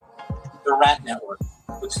The Rant Network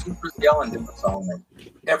with Stuart, Brisgel, and Different Solomon.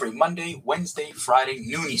 Every Monday, Wednesday, Friday,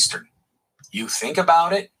 noon Eastern. You think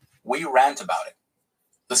about it, we rant about it.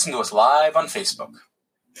 Listen to us live on Facebook.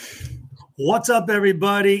 What's up,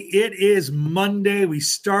 everybody? It is Monday. We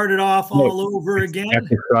started off all over again.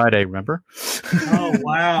 Happy Friday, remember? Oh,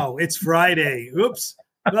 wow. It's Friday. Oops.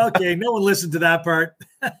 Okay, no one listened to that part.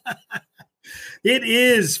 It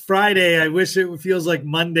is Friday. I wish it feels like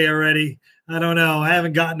Monday already. I don't know. I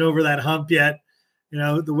haven't gotten over that hump yet. You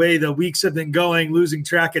know, the way the weeks have been going, losing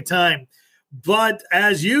track of time. But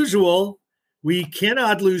as usual, we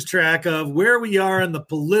cannot lose track of where we are in the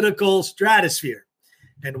political stratosphere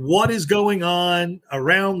and what is going on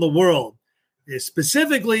around the world,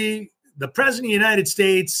 specifically the President of the United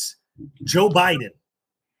States, Joe Biden.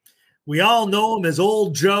 We all know him as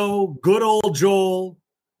Old Joe, good old Joel.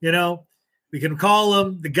 You know, we can call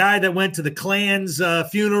him the guy that went to the Klan's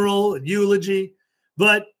funeral and eulogy.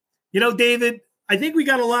 But, you know, David, I think we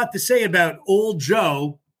got a lot to say about Old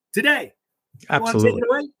Joe today. Absolutely. You want to take it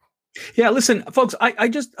away? Yeah, listen, folks, I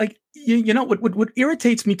just like, you know, what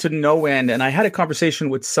irritates me to no end. And I had a conversation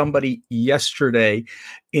with somebody yesterday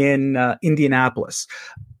in Indianapolis.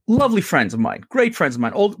 Lovely friends of mine, great friends of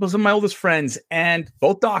mine, was my oldest friends, and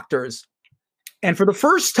both doctors. And for the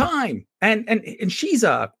first time, and she's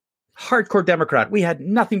a hardcore Democrat. We had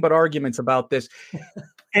nothing but arguments about this.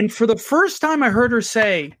 And for the first time, I heard her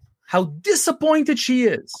say how disappointed she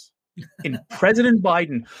is in President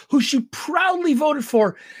Biden, who she proudly voted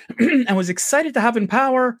for and was excited to have in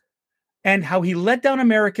power, and how he let down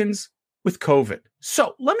Americans with COVID.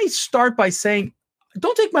 So let me start by saying,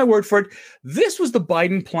 don't take my word for it. This was the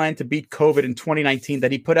Biden plan to beat COVID in 2019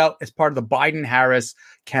 that he put out as part of the Biden-Harris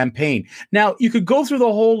campaign. Now, you could go through the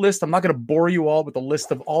whole list. I'm not going to bore you all with the list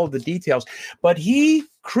of all of the details, but he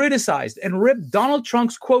criticized and ripped Donald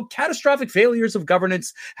Trump's, quote, catastrophic failures of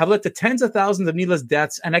governance have led to tens of thousands of needless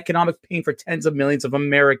deaths and economic pain for tens of millions of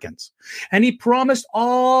Americans. And he promised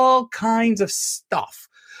all kinds of stuff,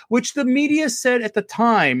 which the media said at the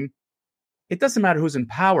time, it doesn't matter who's in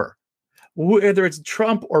power. Whether it's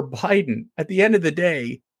Trump or Biden, at the end of the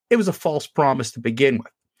day, it was a false promise to begin with.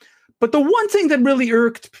 But the one thing that really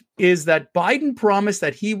irked is that Biden promised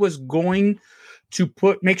that he was going to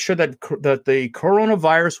make sure that the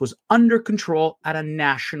coronavirus was under control at a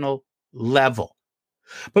national level.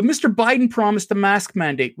 But Mr. Biden promised a mask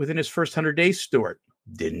mandate within his first 100 days, Stuart.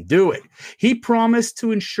 Didn't do it. He promised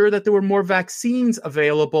to ensure that there were more vaccines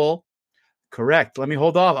available. Correct. Let me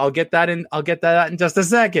hold off. I'll get that in just a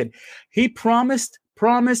second. He promised. He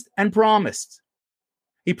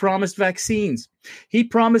promised vaccines. He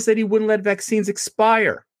promised that he wouldn't let vaccines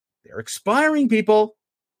expire. They're expiring, people.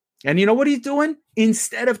 And you know what he's doing?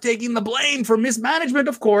 Instead of taking the blame for mismanagement,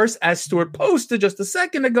 of course, as Stuart posted just a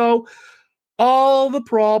second ago, all the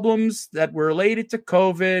problems that were related to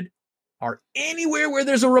COVID are anywhere where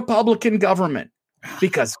there's a Republican government.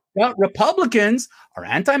 Because Republicans are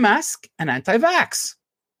anti-mask and anti-vax.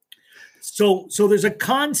 So there's a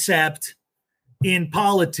concept in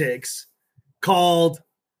politics called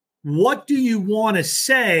what do you want to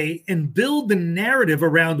say, and build the narrative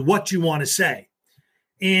around what you want to say.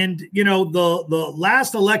 And, you know, the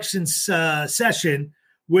last election session,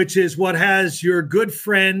 which is what has your good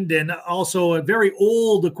friend and also a very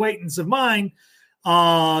old acquaintance of mine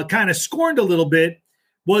kind of scorned a little bit,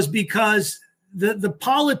 was because the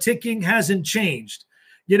politicking hasn't changed.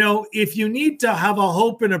 You know, if you need to have a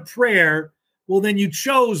hope and a prayer, well, then you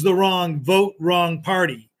chose the wrong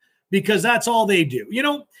party, because that's all they do. You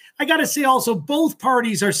know, I got to say also, both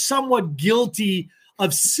parties are somewhat guilty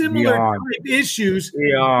of similar type issues.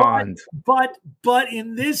 But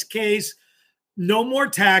in this case, no more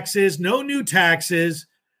taxes, no new taxes,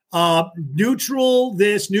 neutral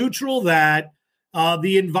this, neutral that.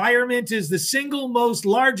 The environment is the single most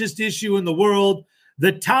largest issue in the world.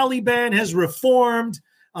 The Taliban has reformed.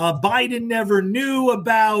 Biden never knew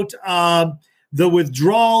about the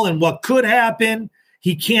withdrawal and what could happen.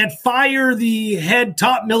 He can't fire the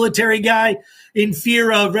top military guy in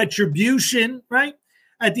fear of retribution, right?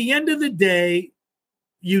 At the end of the day,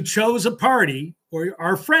 you chose a party, or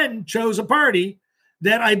our friend chose a party,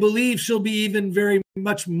 that I believe she'll be even very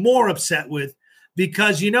much more upset with,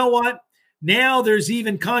 because you know what? Now there's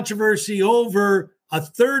even controversy over a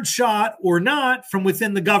third shot or not from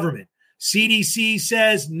within the government. CDC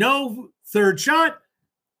says no third shot.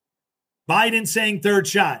 Biden saying third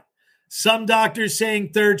shot. Some doctors saying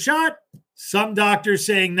third shot. Some doctors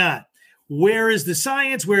saying not. Where is the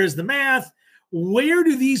science? Where is the math? Where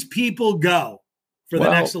do these people go for the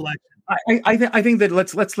next election? I think that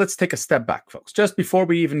let's take a step back, folks. Just before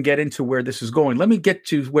we even get into where this is going, let me get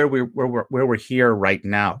to where we're here right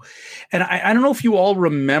now. And I don't know if you all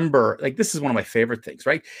remember, like, this is one of my favorite things,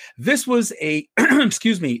 right? This was a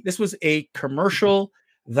excuse me, this was a commercial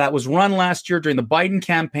that was run last year during the Biden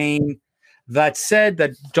campaign that said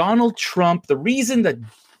that Donald Trump, the reason that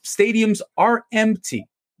stadiums are empty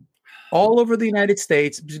all over the United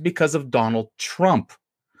States is because of Donald Trump.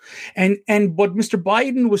 And what Mr.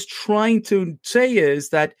 Biden was trying to say is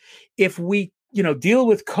that if we, deal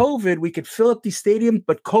with COVID, we could fill up these stadiums,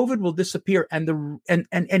 but COVID will disappear. And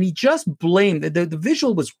he just blamed the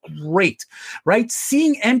visual was great, right?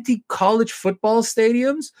 Seeing empty college football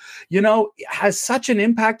stadiums, has such an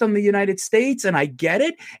impact on the United States, and I get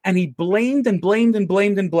it. And he blamed and blamed and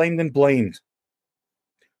blamed and blamed and blamed.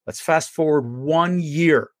 Let's fast forward 1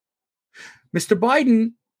 year. Mr.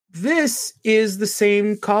 Biden, this is the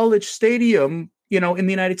same college stadium, in the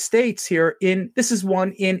United States here this is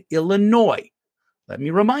one in Illinois. Let me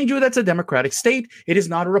remind you, that's a Democratic state. It is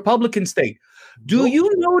not a Republican state. Do you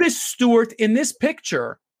notice, Stuart, in this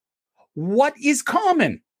picture, what is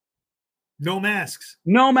common? No masks.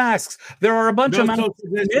 No masks. There are a bunch of masks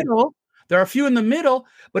in the middle. There are a few in the middle.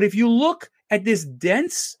 But if you look at this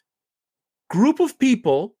dense group of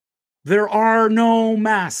people, there are no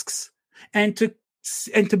masks. And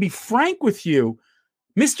to be frank with you,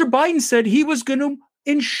 Mr. Biden said he was going to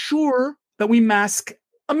ensure that we mask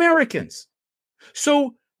Americans.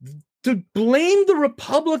 So to blame the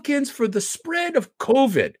Republicans for the spread of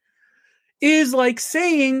COVID is like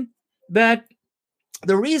saying that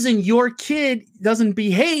the reason your kid doesn't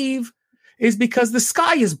behave is because the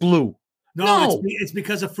sky is blue. No. It's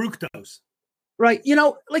because of fructose. Right.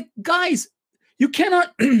 Guys, you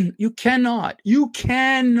cannot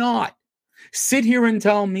sit here and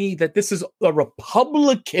tell me that this is a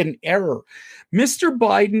Republican error. Mr.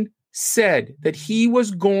 Biden said that he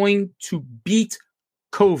was going to beat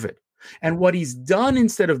COVID. And what he's done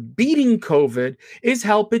instead of beating COVID is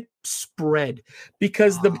help it spread.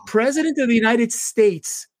 Because the president of the United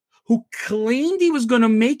States, who claimed he was going to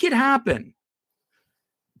make it happen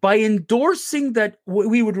by endorsing that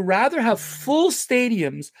we would rather have full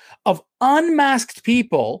stadiums of unmasked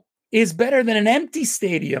people is better than an empty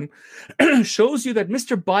stadium, shows you that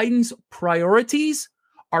Mr. Biden's priorities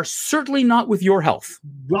are certainly not with your health.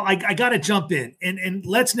 Well, I got to jump in. And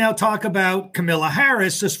let's now talk about Kamala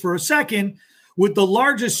Harris just for a second, with the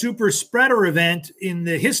largest super spreader event in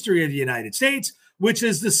the history of the United States, which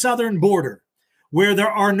is the southern border, where there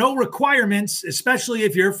are no requirements, especially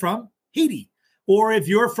if you're from Haiti, or if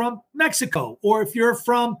you're from Mexico, or if you're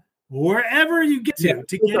from wherever you get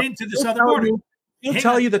to get into the southern border. She'll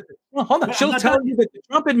tell you that the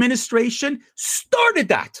Trump administration started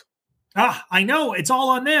that. I know it's all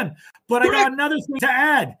on them, but correct. I got another thing to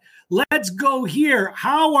add. Let's go here.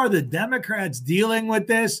 How are the Democrats dealing with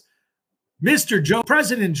this?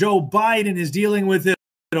 President Joe Biden is dealing with it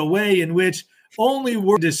in a way in which only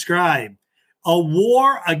words describe a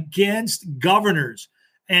war against governors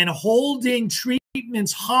and holding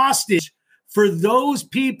treatments hostage for those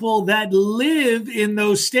people that live in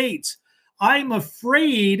those states. I'm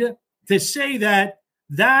afraid to say that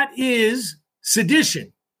is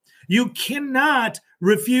sedition. You cannot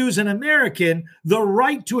refuse an American the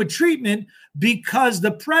right to a treatment because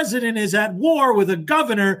the president is at war with a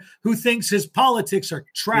governor who thinks his politics are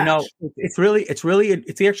trash. Here's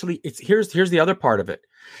the other part of it.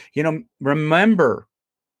 Remember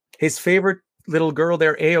his favorite little girl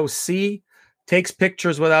there, AOC, takes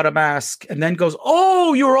pictures without a mask and then goes,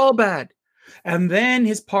 "Oh, you're all bad." And then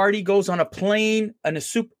his party goes on a plane and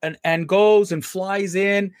goes and flies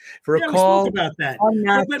in for a call. We spoke about that.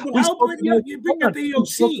 But you bring up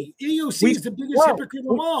AOC. AOC is the biggest hypocrite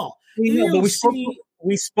of all.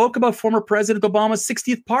 We spoke about former President Obama's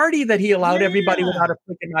 60th party that he allowed everybody without a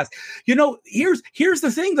freaking mask. Here's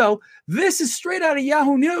the thing, though. This is straight out of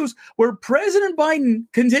Yahoo News, where President Biden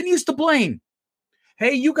continues to blame.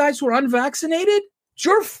 Hey, you guys who are unvaccinated, it's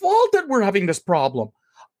your fault that we're having this problem.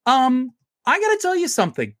 I got to tell you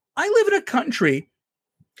something. I live in a country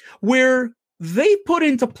where they put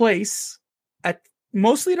into place at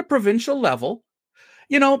mostly at a provincial level,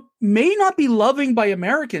 may not be loving by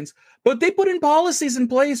Americans, but they put in policies in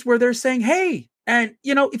place where they're saying, hey, and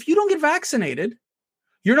if you don't get vaccinated,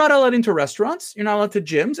 you're not allowed into restaurants. You're not allowed to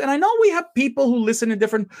gyms. And I know we have people who listen in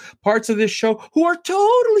different parts of this show who are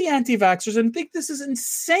totally anti-vaxxers and think this is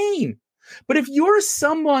insane. But if you're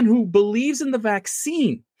someone who believes in the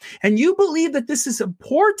vaccine and you believe that this is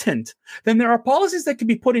important, then there are policies that can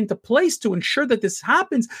be put into place to ensure that this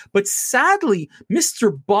happens. But sadly,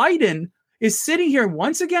 Mr. Biden is sitting here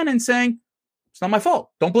once again and saying, It's not my fault.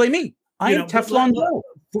 Don't blame me. I am Teflon.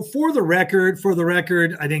 For the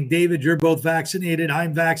record, I think, David, you're both vaccinated.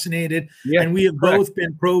 I'm vaccinated. Yeah, and we have both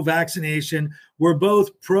been pro-vaccination. We're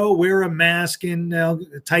both pro wear a mask in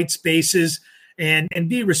tight spaces and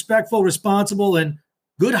be respectful, responsible, and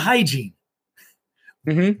good hygiene.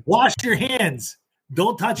 Mm-hmm. Wash your hands.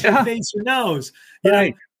 Don't touch your face or nose.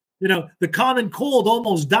 You know, the common cold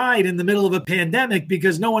almost died in the middle of a pandemic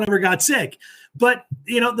because no one ever got sick. But,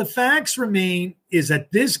 the facts remain is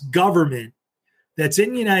that this government that's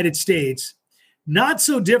in the United States, not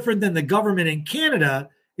so different than the government in Canada,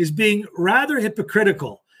 is being rather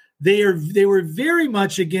hypocritical. They were very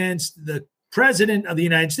much against the president of the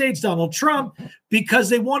United States, Donald Trump, because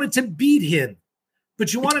they wanted to beat him.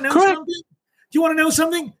 But you want to know something? Do you want to know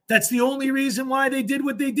something? That's the only reason why they did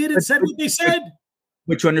what they did and said what they said.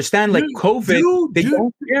 But you understand, like COVID, they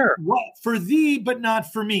don't care. What, for thee, but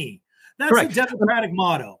not for me. That's the Democratic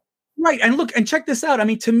motto. Right. And look, and check this out. I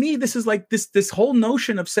mean, to me, this is like this whole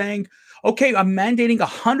notion of saying, okay, I'm mandating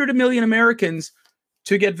 100 million Americans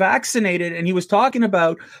to get vaccinated. And he was talking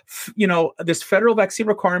about, this federal vaccine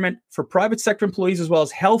requirement for private sector employees, as well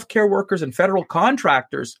as healthcare workers and federal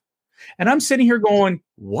contractors. And I'm sitting here going,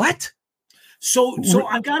 what? So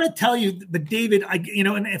I got to tell you, but David,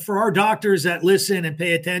 and for our doctors that listen and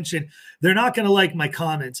pay attention, they're not going to like my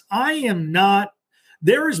comments. I am not.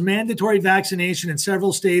 There is mandatory vaccination in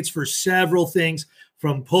several states for several things,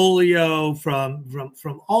 from polio,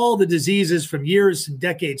 from all the diseases from years and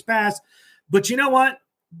decades past. But you know what?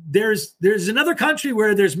 There's another country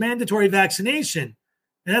where there's mandatory vaccination,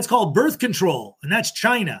 and that's called birth control, and that's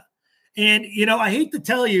China. And I hate to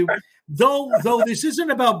tell you, though this isn't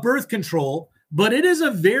about birth control, but it is a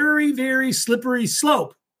very, very slippery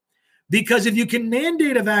slope. Because if you can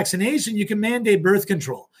mandate a vaccination, you can mandate birth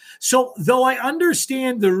control. So though I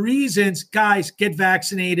understand the reasons, guys, get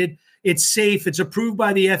vaccinated, it's safe, it's approved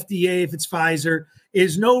by the FDA if it's Pfizer,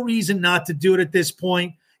 there's no reason not to do it at this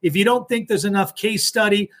point. If you don't think there's enough case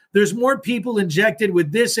study, there's more people injected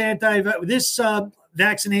with this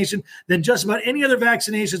vaccination than just about any other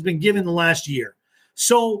vaccination has been given in the last year.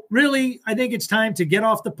 So really, I think it's time to get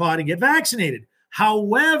off the pot and get vaccinated.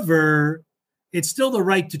 However, it's still the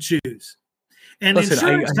right to choose. And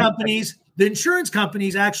the insurance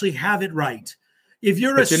companies actually have it right. If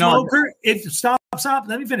you're a smoker, let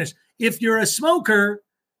me finish. If you're a smoker,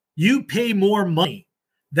 you pay more money.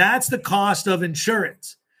 That's the cost of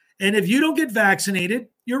insurance. And if you don't get vaccinated,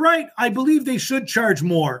 you're right. I believe they should charge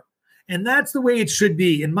more. And that's the way it should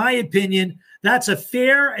be. In my opinion, that's a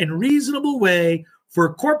fair and reasonable way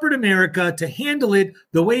for corporate America to handle it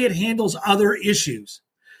the way it handles other issues.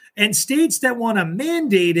 And states that want to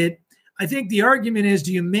mandate it, I think the argument is,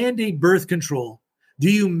 do you mandate birth control? Do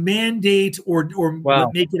you mandate or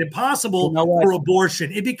make it impossible for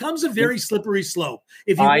abortion? It becomes a very slippery slope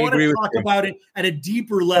if you want to talk about it at a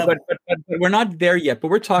deeper level. But we're not there yet, but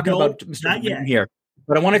we're talking about Mr. Biden here.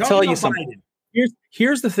 But I want to tell you something.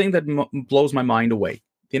 Here's the thing that blows my mind away.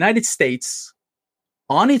 The United States,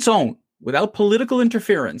 on its own, without political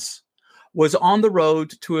interference, was on the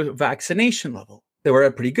road to a vaccination level. They were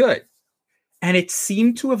pretty good. And it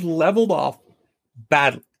seemed to have leveled off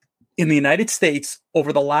badly in the United States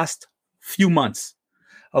over the last few months.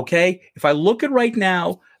 Okay? If I look at right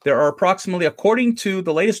now, there are approximately, according to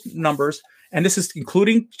the latest numbers, and this is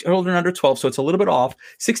including children under 12, so it's a little bit off,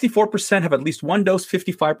 64% have at least one dose,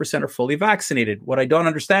 55% are fully vaccinated. What I don't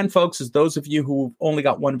understand, folks, is those of you who only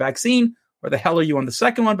got one vaccine, or the hell are you on the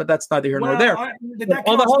second one? But that's neither here nor there.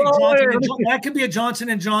 That could be a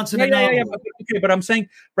Johnson & Johnson. Yeah. But I'm saying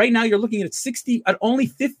right now you're looking at only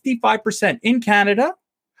 55% in Canada.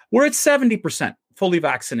 We're at 70% fully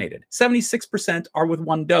vaccinated. 76% are with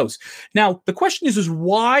one dose. Now, the question is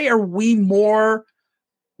why are we more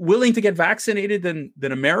willing to get vaccinated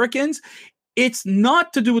than Americans? It's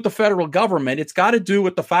not to do with the federal government. It's got to do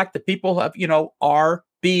with the fact that people have, are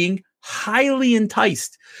being highly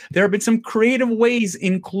enticed. There have been some creative ways,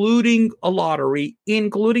 including a lottery,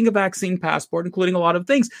 including a vaccine passport, including a lot of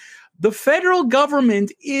things. The federal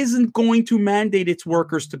government isn't going to mandate its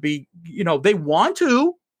workers to be, they want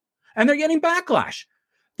to, and they're getting backlash.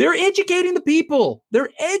 They're educating the people. They're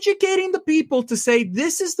educating the people to say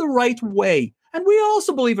this is the right way. And we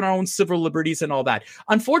also believe in our own civil liberties and all that.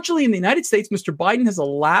 Unfortunately, in the United States, Mr. Biden has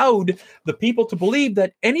allowed the people to believe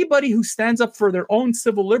that anybody who stands up for their own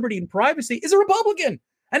civil liberty and privacy is a Republican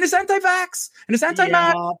and is anti-vax and is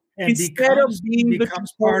anti-mask. Instead of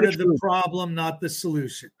becomes part of the problem, not the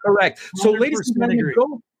solution. Correct. So, ladies and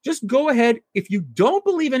gentlemen, just go ahead. If you don't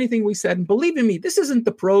believe anything we said, and believe in me, this isn't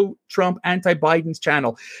the pro-Trump, anti-Biden's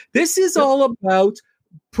channel. This is all about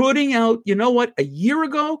putting out, a year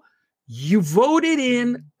ago, You voted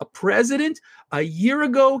in a president a year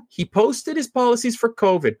ago. He posted his policies for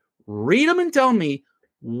COVID. Read them and tell me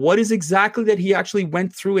what is exactly that he actually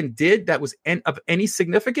went through and did that was of any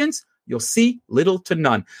significance. You'll see little to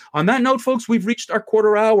none. On that note, folks, we've reached our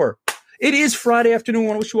quarter hour. It is Friday afternoon. I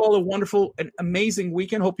want to wish you all a wonderful and amazing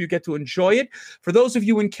weekend. Hope you get to enjoy it. For those of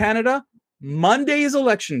you in Canada, Monday is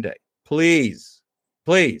election day. Please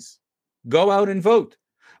go out and vote.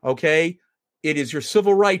 Okay? It is your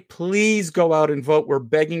civil right. Please go out and vote. We're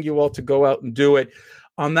begging you all to go out and do it.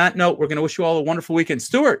 On that note, we're going to wish you all a wonderful weekend.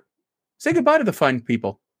 Stuart, say goodbye to the fine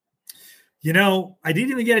people. You know, I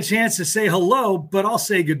didn't even get a chance to say hello, but I'll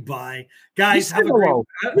say goodbye. Guys, have a great week.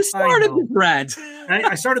 You started the rant.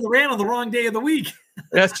 I started the rant on the wrong day of the week.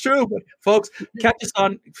 That's true. But folks, catch us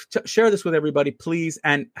on, share this with everybody, please,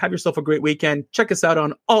 and have yourself a great weekend. Check us out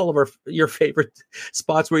on all of your favorite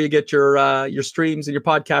spots where you get your streams and your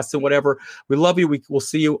podcasts and whatever. We love you. We'll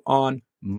see you on